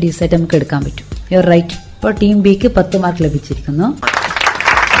ഒക്കുപേഷണൽ ഡിസീസ് ആയിട്ട് നമുക്ക് എടുക്കാൻ പറ്റും. Your right. ഇപ്പോൾ ടീം ബിക്ക് 10 മാർക്ക് ലഭിച്ചിരിക്കുന്നു.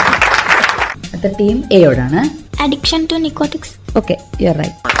 അടുത്ത team എയോടാണ്. Addiction to നിക്കോട്ടിക്സ്. Okay, your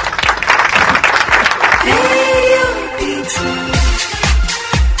right.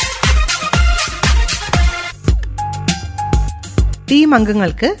 Team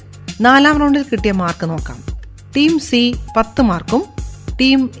അംഗങ്ങൾക്ക് 4ാം റൗണ്ടിൽ കിട്ടിയ മാർക്ക് നോക്കാം. ടീം സി 10 മാർക്കും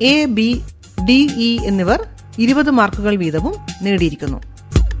team A, B, D, E എന്നിവർ 20 മാർക്കുകൾ വീതവും നേടിയിരിക്കുന്നു.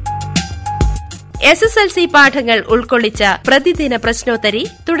 SSLC പാഠങ്ങൾ ഉൾക്കൊള്ളിച്ച പ്രതിദിന പ്രശ്നോത്തരി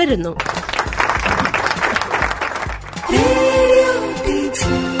തുടരുന്നു.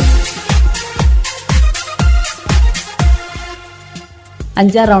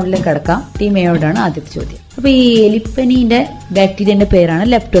 5ാം റൗണ്ടിലേക്ക് കടക്കാം. ടീം എയോടാണ് ആദ്യത്തെ ചോദ്യം. അപ്പൊ ഈ എലിപ്പനീന്റെ ബാക്ടീരിയന്റെ പേരാണ്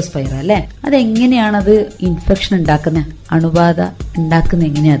ലെപ്റ്റോസ്പൈറ അല്ലെ. അതെങ്ങനെയാണത് ഇൻഫെക്ഷൻ ഉണ്ടാക്കുന്നത്? അണുബാധ ഉണ്ടാക്കുന്ന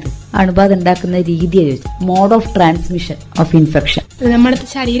എങ്ങനെയാത്? അണുബാധ ഉണ്ടാക്കുന്ന രീതിയെ ചോദിച്ചു. Mode of transmission of infection. നമ്മുടെ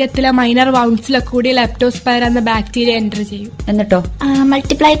ശരീരത്തിലെ മൈനർ വൗണ്ട്സിലൊക്കെ കൂടി ലെപ്റ്റോസ്പൈറ എന്ന ബാക്ടീരിയ എൻ്റർ ചെയ്യും. എന്നിട്ടോ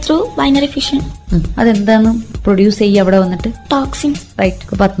multiply through binary fission. അതെന്താണ് പ്രൊഡ്യൂസ് ചെയ്യുക അവിടെ വന്നിട്ട്? Toxins. റൈറ്റ്.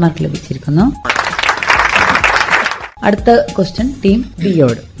 10 മാർക്ക് ലഭിച്ചിരിക്കുന്നു. അടുത്ത ക്വസ്റ്റ്യൻ ടീം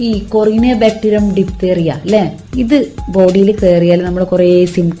ബിയോട്. ഈ കൊറീനിയ ബാക്ടീരിയം ഡിപ്തേറിയ അല്ലെ, ഇത് ബോഡിയിൽ കയറിയാൽ നമ്മൾ കുറെ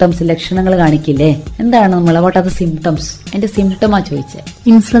സിംറ്റംസ് ലക്ഷണങ്ങൾ കാണിക്കില്ലേ? എന്താണ് നമ്മൾ വാട്ട് ആർ ദ സിംറ്റംസ്? അതിന്റെ സിംറ്റമാ ചോദിച്ചേ.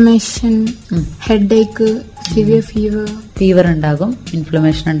 ഇൻഫ്ലമേഷൻ, ഹെഡേക്ക്, സിവിയർ ഫീവർ ഉണ്ടാകും,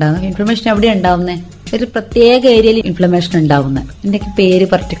 ഇൻഫ്ലമേഷൻ ഉണ്ടാകും. ഇൻഫ്ലമേഷൻ എവിടെയാണ് ഉണ്ടാവുന്നത്? ഒരു പ്രത്യേക ഏരിയയിൽ ഇൻഫ്ലമേഷൻ ഉണ്ടാവുന്നത്. ഇതിന്റെ പേര്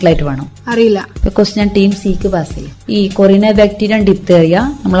പർട്ടിക്കുലർ ആയിട്ട് വേണം. അറിയില്ല. ക്വസ്റ്റ്യൻ ടീം സിക്ക് പാസ് ചെയ്യും. ഈ കൊറീനിയ ബാക്ടീരിയം ഡിപ്തേറിയ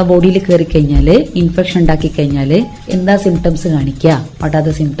നമ്മളെ ബോഡിയിൽ കയറി കഴിഞ്ഞാല്, ഇൻഫെക്ഷൻ ഉണ്ടാക്കി കഴിഞ്ഞാല് എന്താ സിംറ്റംസ് കാണിക്കുക? What are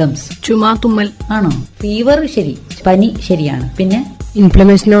the symptoms? ചുമ, തുമ്മൽ. ആണോ? ഫീവർ ശരി, പനി ശരിയാണ്. പിന്നെ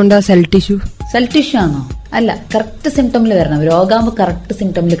ഇൻഫ്ലമേഷൻ ഉണ്ട്. സെൽ ടിഷ്യൂ ആണോ? അല്ല, കറക്റ്റ് സിംറ്റമിൽ വരണം. രോഗാകുമ്പോ കറക്റ്റ്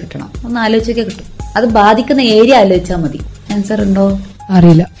സിംറ്റമിൽ കിട്ടണം. ഒന്ന് ആലോചിച്ചൊക്കെ കിട്ടും. അത് ബാധിക്കുന്ന ഏരിയ ആലോചിച്ചാൽ മതി. ആൻസർ ഉണ്ടോ?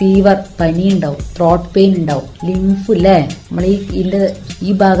 അറിയില്ല. ഫീവർ, പനി ഉണ്ടാവും, ത്രോട്ട് പെയിൻ ഉണ്ടാവും, ലിംഫ് അല്ലേ, നമ്മൾ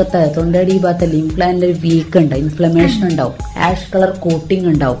ഈ ഭാഗത്ത് തൊണ്ടയുടെ ഈ ഭാഗത്ത് ലിംഫ് ലൈനിൽ ഒരു വീക്ക് ഉണ്ട്, ഇൻഫ്ലമേഷൻ ഉണ്ടാവും, ആഷ് കളർ കോട്ടിംഗ്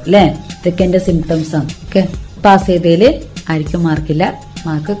ഉണ്ടാവും അല്ലെ. ഇതൊക്കെ എന്റെ സിംറ്റംസ് ആണ്. ഓക്കെ, പാസ് ചെയ്തതിൽ ആർക്കും മാർക്കില്ല.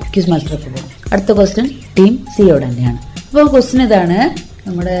 മാർക്ക് ക്വിസ് മാസ്റ്റർക്ക് പോകും. അടുത്ത ക്വസ്റ്റ്യൻ ടീം സിയോട് തന്നെയാണ്. അപ്പോൾ ക്വസ്റ്റ്യൻ ഇതാണ്,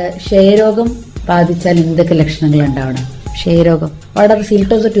 നമ്മുടെ ക്ഷയരോഗം ബാധിച്ചാൽ എന്തൊക്കെ ലക്ഷണങ്ങൾ ഉണ്ടാവണം? ക്ഷയരോഗം. What are the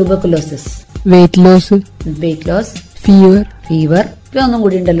symptoms of tuberculosis? Weight loss, fever. ഇതൊന്നും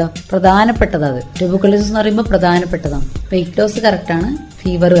കൂടി ഉണ്ടല്ലോ, പ്രധാനപ്പെട്ടത്. അത് ട്യൂബർകുലോസിസ് എന്ന് പറയുമ്പോൾ പ്രധാനപ്പെട്ടതാണ്. വെയിറ്റ് ലോസ് കറക്റ്റ് ആണ്,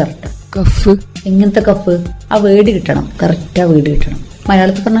 ഫീവർ കറക്റ്റ്. കഫ്. എങ്ങനത്തെ കഫ്? ആ വേർഡ് കിട്ടണം, കറക്റ്റ് ആ വേർഡ് കിട്ടണം.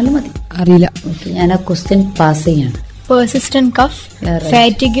 മലയാളത്തിൽ പറഞ്ഞാലും മതി. അറിയില്ല. ഞാൻ ആ ക്വസ്റ്റ്യൻ പാസ് ചെയ്യാണ്. Persistent cough,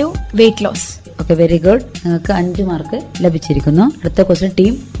 fatigue, weight loss. Okay, very good. നിങ്ങൾക്ക് 5 മാർക്ക് ലഭിച്ചിരിക്കുന്നു. അടുത്ത ക്വസ്റ്റ്യൻ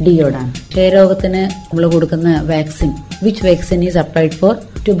ടീം ഡിയോടാണ്. ക്ഷയരോഗത്തിന് നമ്മൾ കൊടുക്കുന്ന vaccine, which vaccine is applied for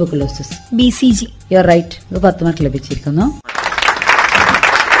tuberculosis? BCG. You are right. 10 mark ലഭിച്ചിരിക്കുന്നു.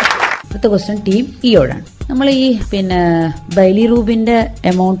 അടുത്ത ക്വസ്റ്റ്യൻ ടീം ഇയോടാണ്. നമ്മൾ ഈ ബൈലിറൂബിന്റെ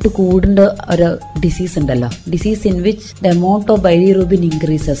എമൗണ്ട് കൂടേണ്ട ഒരു ഡിസീസ് ഉണ്ടല്ലോ, disease in which the amount of ബൈലിറൂബിൻ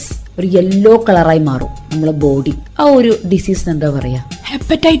increases, ഒരു യെല്ലോ കളറായി മാറും നമ്മളെ ബോഡി. ആ ഒരു ഡിസീസിന് എന്താ പറയാ?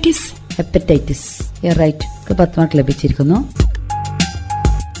 Hepatitis. You are right. 10 mark ലഭിച്ചിരിക്കുന്നു.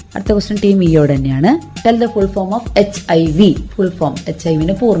 അടുത്ത ക്വസ്റ്റ്യൻ ടീം ഇയോട് തന്നെയാണ്. Tell the full form of HIV. Full form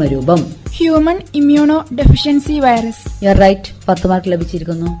HIV പൂർണ്ണ രൂപം? Human immuno deficiency virus. You are right. 10 mark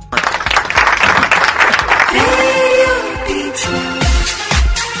ലഭിച്ചിരിക്കുന്നു.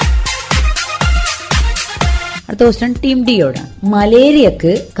 അടുത്ത ക്വസ്റ്റ്യൻ ടീം ഡിയോടാണ്.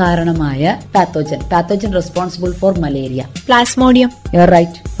 മലേറിയക്ക് കാരണമായ pathogen responsible for malaria? Plasmodium. You are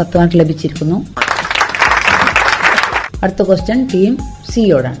right. 10 mark ലഭിച്ചിരിക്കുന്നു. അടുത്ത ക്വസ്റ്റ്യൻ ടീം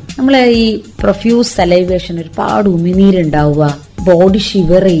സിയോടാണ്. നമ്മളെ ഈ പ്രൊഫ്യൂസ് സലൈവേഷൻ, ഒരുപാട് ഉമിനീരുണ്ടാവുക, ബോഡി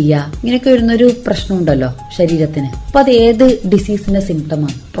ഷിവർ ചെയ്യുക, ഇങ്ങനെയൊക്കെ വരുന്നൊരു പ്രശ്നമുണ്ടല്ലോ ശരീരത്തിന്. അപ്പൊ അത് ഏത് ഡിസീസിന്റെ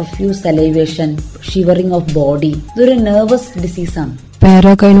സിംറ്റമാണ്? Profuse salivation, shivering of body. ഇതൊരു നെർവസ് ഡിസീസാണ്.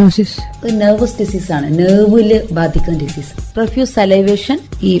 പാരാകൈനോസിസ്. നെർവസ് ഡിസീസാണ്, നെർവില് ബാധിക്കുന്ന ഡിസീസ്. പ്രൊഫ്യൂസ് സലൈവേഷൻ,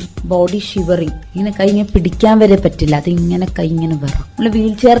 ഈ ബോഡി ഷിവറിംഗ്, ഇങ്ങനെ കൈ ഇങ്ങനെ പിടിക്കാൻ വരെ പറ്റില്ല, അതിങ്ങനെ കൈ ഇങ്ങനെ വരും. നമ്മള്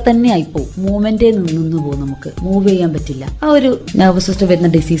വീൽ ചെയർ തന്നെ ആയിപ്പോവും, മൂവ്മെന്റേ നിന്ന് പോകും, നമുക്ക് മൂവ് ചെയ്യാൻ പറ്റില്ല. ആ ഒരു നെർവസ് സിസ്റ്റം വരുന്ന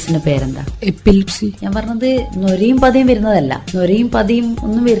ഡിസീസിന്റെ പേരെന്താ? എപ്പിലെപ്സി. ഞാൻ പറഞ്ഞത് നൊരയും പതയും വരുന്നതല്ല, നൊരയും പതയും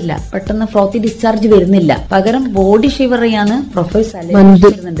ഒന്നും വരില്ല, പെട്ടെന്ന് ഫ്ലോത്തി ഡിസ്ചാർജ് വരുന്നില്ല, പകരം ബോഡി ഷിവർ ചെയ്യാണ് പ്രൊഫ്യൂസ് സലൈവേഷൻ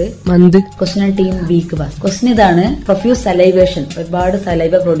വരുന്നുണ്ട്. ക്വസ്റ്റ്യൻ ടീം ബിക്ക് പാസ്. ക്വസ്റ്റ്യൻ ഇതാണ്, പ്രൊഫ്യൂസ് സലൈവേഷൻ, ഒരുപാട്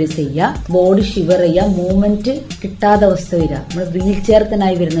സലൈവ പ്രൊഡ്യൂസ് ചെയ്യുക, ബോഡി ഷിവർ ചെയ്യുക, മൂവ്മെന്റ് കിട്ടാത്ത അവസ്ഥ വരിക, നമ്മൾ വീൽ ചെയർ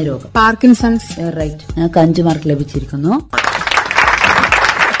തന്നെയായി വരുന്ന രോഗം. പാർക്കിൻസൺസ്. റൈറ്റ്. ഞങ്ങൾക്ക് 5 മാർക്ക് ലഭിച്ചിരിക്കുന്നു.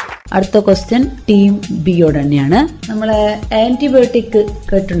 അടുത്ത ക്വസ്റ്റ്യൻ ടീം ബിയോട് തന്നെയാണ്. നമ്മളെ ആന്റിബയോട്ടിക്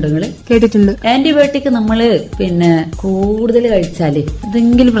കേട്ടിട്ടുണ്ടോ നിങ്ങള്? കേട്ടിട്ടുണ്ട്. ആന്റിബയോട്ടിക് നമ്മള് കൂടുതൽ കഴിച്ചാല്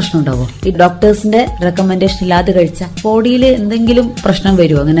എന്തെങ്കിലും പ്രശ്നം ഉണ്ടാവോ? ഈ ഡോക്ടേഴ്സിന്റെ റെക്കമെൻഡേഷൻ ഇല്ലാതെ കഴിച്ചാൽ ബോഡിയിൽ എന്തെങ്കിലും പ്രശ്നം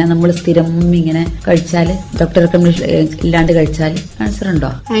വരുമോ? അങ്ങനെ നമ്മൾ സ്ഥിരം ഇങ്ങനെ കഴിച്ചാല്, ഡോക്ടർ റെക്കമെൻഡേഷൻ ഇല്ലാണ്ട് കഴിച്ചാൽ ആൻസർ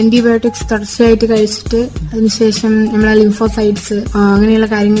ഉണ്ടോ? ആന്റിബയോട്ടിക്സ് തുടർച്ചയായിട്ട് കഴിച്ചിട്ട് അതിനുശേഷം നമ്മളെ ലിംഫോസൈറ്റ്സ് അങ്ങനെയുള്ള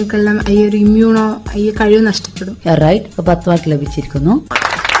കാര്യങ്ങൾക്കെല്ലാം ഈ ഒരു ഇമ്മ്യൂണോ ഈ കഴിവ് നഷ്ടപ്പെടും. റൈറ്റ്. 10 മാർക്ക് ലഭിച്ചിരിക്കുന്നു.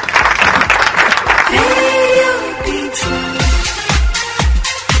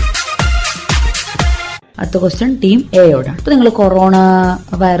 അടുത്ത ക്വസ്റ്റ്യൻ ടീം എയോടാണ്. ഇപ്പൊ നിങ്ങൾ കൊറോണ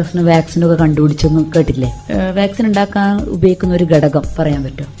വൈറസിന് വാക്സിനും ഒക്കെ കണ്ടുപിടിച്ചൊന്നും കേട്ടില്ലേ? വാക്സിൻ ഉണ്ടാക്കാൻ ഉപയോഗിക്കുന്ന ഒരു ഘടകം പറയാൻ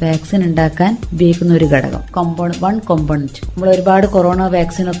പറ്റുമോ? വാക്സിൻ ഉണ്ടാക്കാൻ ഉപയോഗിക്കുന്ന ഒരു ഘടകം, കോമ്പണന്റ്. നമ്മൾ ഒരുപാട് കൊറോണ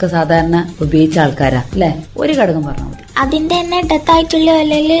വാക്സിൻ ഒക്കെ സാധാരണ ഉപയോഗിച്ച ആൾക്കാരാ അല്ലെ? ഒരു ഘടകം പറഞ്ഞാൽ മതി. അതിന്റെ തന്നെ ഡെത്ത് ആയിട്ടുള്ള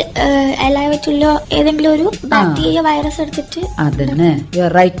അല്ലെങ്കിൽ അലൈവായിട്ടുള്ള ഏതെങ്കിലും ഒരു ബാക്ടീരിയ വൈറസ് എടുത്തിട്ട് അതന്നെ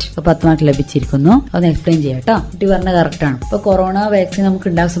റൈറ്റ്. 10 മാർക്ക് ലഭിച്ചിരിക്കുന്നു. അതൊന്ന് എക്സ്പ്ലെയിൻ ചെയ്യാം കേട്ടോ. കുട്ടി പറഞ്ഞ കറക്റ്റ് ആണ്. ഇപ്പൊ കൊറോണ വാക്സിൻ നമുക്ക്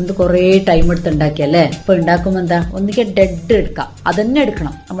ഉണ്ടാക്കുന്ന സമയത്ത് കുറെ ടൈം എടുത്ത് ഉണ്ടാക്കിയല്ലേ. ഇപ്പൊ ഉണ്ടാക്കുമ്പോ എന്താ, ഒന്നിക്ക് ഡെഡ് എടുക്കാം, അതന്നെ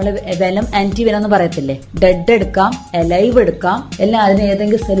എടുക്കണം. നമ്മള് വെലം ആന്റി വെനം എന്ന് പറയത്തില്ലേ, ഡെഡ് എടുക്കാം, എലൈവ് എടുക്കാം, എല്ലാം അതിന്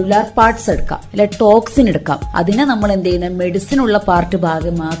ഏതെങ്കിലും സെല്ലുലാർ പാർട്സ് എടുക്കാം, അല്ലെ ടോക്സിൻ എടുക്കാം. അതിനെ നമ്മൾ എന്ത് ചെയ്യുന്നത്, മെഡിസിൻ ഉള്ള പാർട്ട്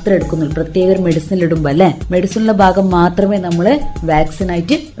ഭാഗം മാത്രമേ എടുക്കുന്നുള്ളൂ. പ്രത്യേക ഒരു മെഡിസിനിൽ ഇടുമ്പോ അല്ലെ, മെഡിസിനുള്ള ഭാഗം മാത്രമേ നമ്മള് വാക്സിൻ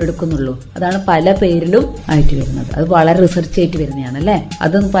ആയിട്ട് എടുക്കുന്നുള്ളൂ. അതാണ് പല പേരിലും ആയിട്ട് വരുന്നത്. അത് വളരെ റിസർച്ച് ആയിട്ട് വരുന്നതാണ് അല്ലെ.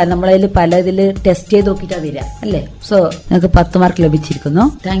 അതും നമ്മളതിൽ പല ഇതില് ടെസ്റ്റ് ചെയ്ത് നോക്കിയിട്ടാ വരിക അല്ലെ. സോ നിങ്ങൾക്ക് 10 മാർക്ക് ലഭിച്ചിരിക്കുന്നു.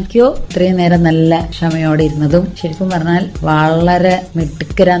 Thank you. ഇത്രയും നേരം നല്ല ക്ഷമയോടെ ഇരുന്നതും ശരിക്കും പറഞ്ഞാൽ വളരെ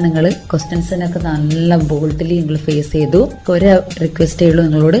മിടുക്കരാ നിങ്ങൾ. ക്വസ്റ്റ്യൻസിനൊക്കെ നല്ല ബോൾഡ്ലി നിങ്ങൾ ഫേസ് ചെയ്തു. ഒരു റിക്വസ്റ്റ് ചെയ്യുള്ളൂ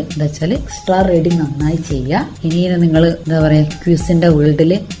നിങ്ങളോട്, എന്താ വെച്ചാൽ എക്സ്ട്രാ റീഡിങ് നന്നായി ചെയ്യുക. ഇനിയും നിങ്ങൾ എന്താ പറയാ ക്വിസിന്റെ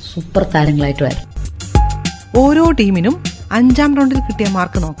വേൾഡില് സൂപ്പർ താരങ്ങളായിട്ട് വരും. ഓരോ ടീമിനും 5ാം റൗണ്ടിൽ കിട്ടിയ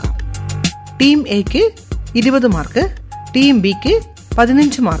മാർക്ക് നോക്കാം. ടീം എക്ക് 20 മാർക്ക്, ടീം ബിക്ക്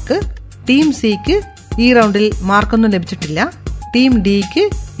 15 മാർക്ക്, ടീം സിക്ക് ഈ റൗണ്ടിൽ മാർക്കൊന്നും ലഭിച്ചിട്ടില്ല, ടീം ഡിക്ക്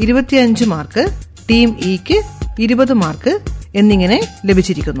 25 മാർക്ക്, ടീം ഇക്ക് 20 മാർക്ക് എന്നിങ്ങനെ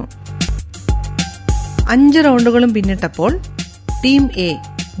ലഭിച്ചിരിക്കുന്നു. 5 റൗണ്ടുകളും പിന്നിട്ടപ്പോൾ ടീം എ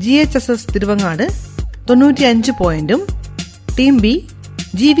G.H.S.S തിരുവങ്ങാട് 95 പോയിന്റും, ടീം ബി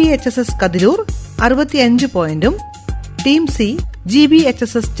G.V.H.S.S കതിരൂർ 65 പോയിന്റും, ടീം സി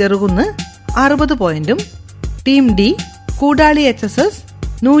G.B.H.S.S ചെറുകുന്ന് 60 പോയിന്റും, ടീം ഡി കൂടാളി H.S.S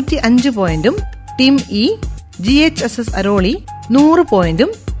 105 പോയിന്റും, ടീം ഇ G.H.S.S അരോളി 100 പോയിന്റും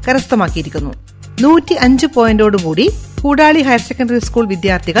കരസ്ഥമാക്കിയിരിക്കുന്നു. 105 പോയിന്റോടുകൂടി കൂടാളി ഹയർ സെക്കൻഡറി സ്കൂൾ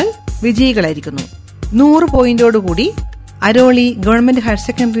വിദ്യാർത്ഥികൾ വിജയികളായിരിക്കുന്നു. 100 പോയിന്റോടുകൂടി Aroli government higher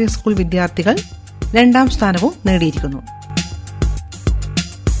secondary school വിദ്യാർത്ഥികൾ 2ാം സ്ഥാനവും നേടിയിരിക്കുന്നു.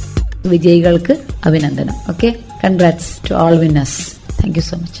 വിജയികൾക്ക് അഭിനന്ദനം. Okay, congrats to all winners. Thank you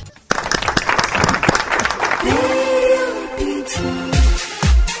so much.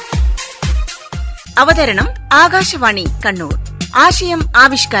 അവതരണം ആകാശവാണി കണ്ണൂർ. ആശയം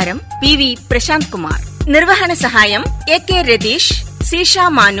ആവിഷ്കാരം PV പ്രശാന്ത് കുമാർ. നിർവഹണ സഹായം AK രതീഷ്, സീഷ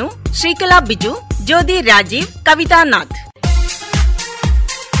മാനു, ശ്രീകല ബിജു, ജ്യോതി രാജീവ്, കവിത നാഥ്.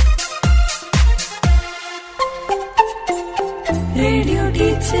 Radio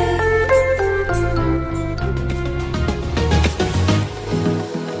teacher.